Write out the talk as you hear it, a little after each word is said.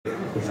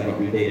course, I don't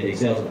do day-to-day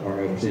sales or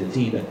I oversee the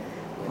team, but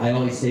I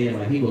always say to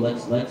my people,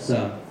 let's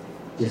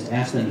just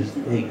ask them,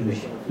 hey, can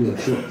we do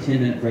a short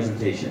 10-minute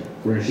presentation?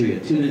 We're going to show you a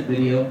 2-minute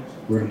video.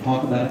 We're going to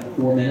talk about it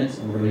for 4 minutes,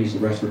 and we're going to use the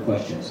rest for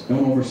questions.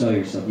 Don't oversell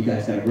yourself. You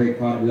guys got a great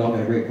product. We all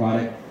got a great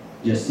product.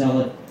 Just sell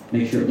it.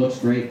 Make sure it looks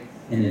great,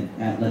 and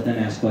then let them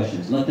ask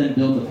questions. Let them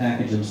build the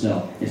package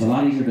themselves. It's a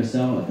lot easier to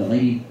sell if the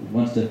lady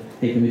wants to,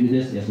 hey, can we do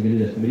this? Yes, we can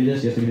do this. Can we do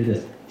this? Yes, we can do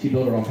this. She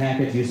built her own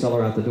package. You sell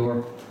her out the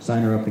door,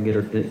 sign her up,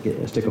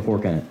 and stick a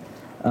fork in it.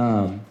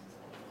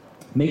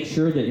 Make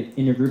sure that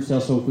in your group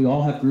sales, so if we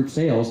all have group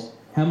sales,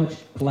 how much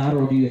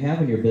collateral do you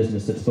have in your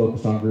business that's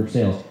focused on group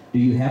sales? Do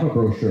you have a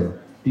brochure?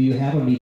 Do you have a meeting?